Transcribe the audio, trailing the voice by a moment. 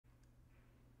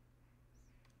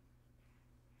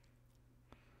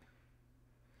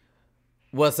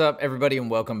What's up, everybody, and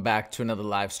welcome back to another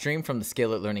live stream from the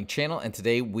Scale It Learning channel. And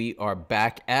today we are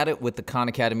back at it with the Khan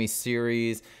Academy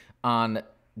series on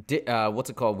what's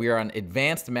it called? We are on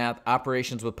Advanced Math,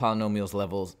 Operations with Polynomials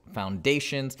Levels,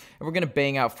 Foundations, and we're going to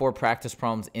bang out 4 practice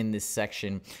problems in this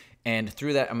section. And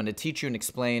through that, I'm going to teach you and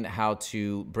explain how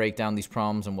to break down these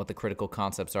problems and what the critical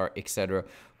concepts are, etc.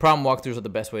 Problem walkthroughs are the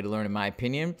best way to learn, in my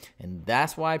opinion, and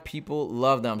that's why people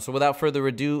love them. So without further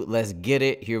ado, let's get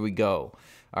it. Here we go.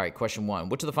 All right, question 1.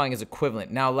 Which of the following is equivalent?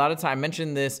 Now, a lot of time, I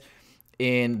mentioned this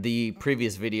in the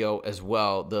previous video as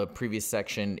well, the previous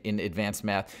section in advanced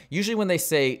math. Usually when they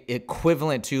say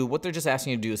equivalent to, what they're just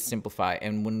asking you to do is simplify.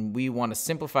 And when we want to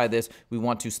simplify this, we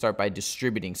want to start by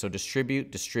distributing. So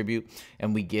distribute,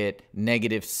 and we get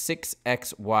negative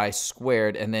 6xy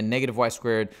squared. And then negative y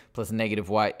squared plus negative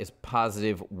y is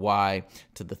positive y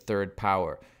to the third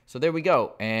power. So there we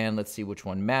go. And let's see which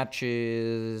one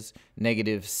matches.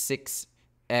 Negative 6xy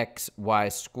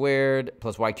squared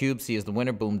plus y cubed. C is the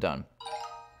winner. Boom, done.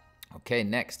 Okay,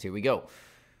 next, here we go.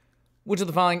 Which of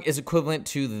the following is equivalent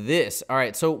to this? All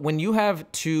right, so when you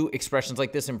have two expressions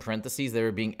like this in parentheses that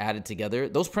are being added together,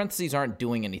 those parentheses aren't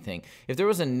doing anything. If there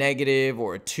was a negative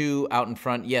or a 2 out in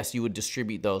front, yes, you would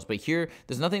distribute those. But here,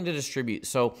 there's nothing to distribute,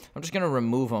 so I'm just going to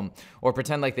remove them or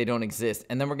pretend like they don't exist.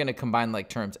 And then we're going to combine like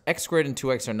terms. X squared and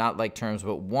 2x are not like terms,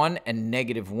 but 1 and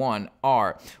negative 1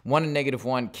 are. 1 and negative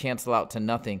 1 cancel out to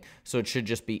nothing, so it should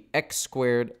just be x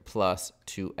squared plus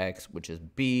 2x, which is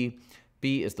B.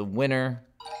 B is the winner.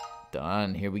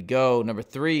 Done. Here we go. Number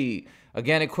 3.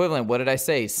 Again, equivalent. What did I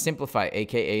say? Simplify,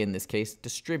 aka in this case,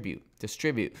 distribute.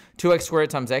 Distribute. 2x squared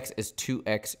times x is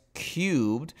 2x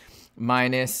cubed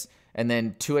minus, and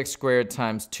then 2x squared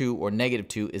times 2 or negative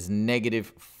 2 is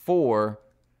negative 4x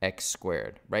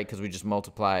squared, right? Because we just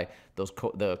multiply those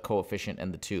the coefficient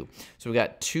and the 2. So we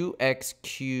got 2x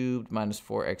cubed minus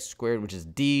 4x squared, which is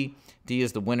D. D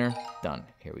is the winner. Done.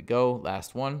 Here we go.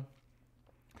 Last one.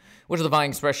 Which of the following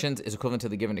expressions is equivalent to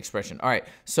the given expression? All right,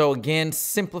 so again,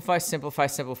 simplify.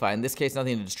 In this case,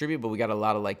 nothing to distribute, but we got a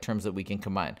lot of like terms that we can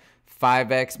combine.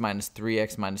 5x minus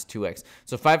 3x minus 2x.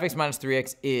 So 5x minus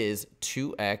 3x is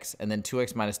 2x, and then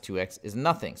 2x minus 2x is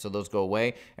nothing. So those go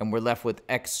away, and we're left with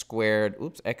x squared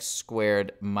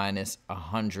minus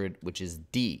 100, which is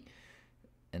D.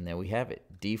 And there we have it.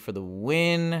 D for the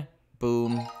win.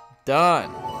 Boom.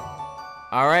 Done.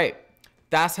 All right.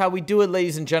 That's how we do it,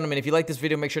 ladies and gentlemen. If you like this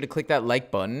video, make sure to click that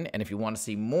like button. And if you want to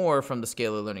see more from the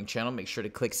Scale It Learning channel, make sure to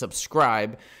click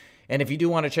subscribe. And if you do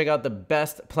want to check out the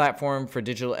best platform for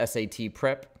digital SAT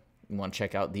prep, you want to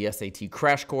check out the SAT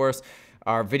Crash Course.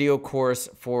 Our video course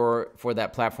for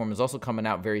that platform is also coming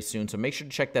out very soon. So make sure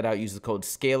to check that out. Use the code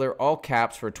SCALER, all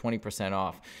caps, for 20%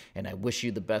 off. And I wish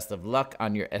you the best of luck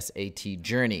on your SAT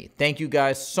journey. Thank you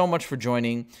guys so much for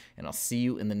joining, and I'll see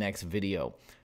you in the next video.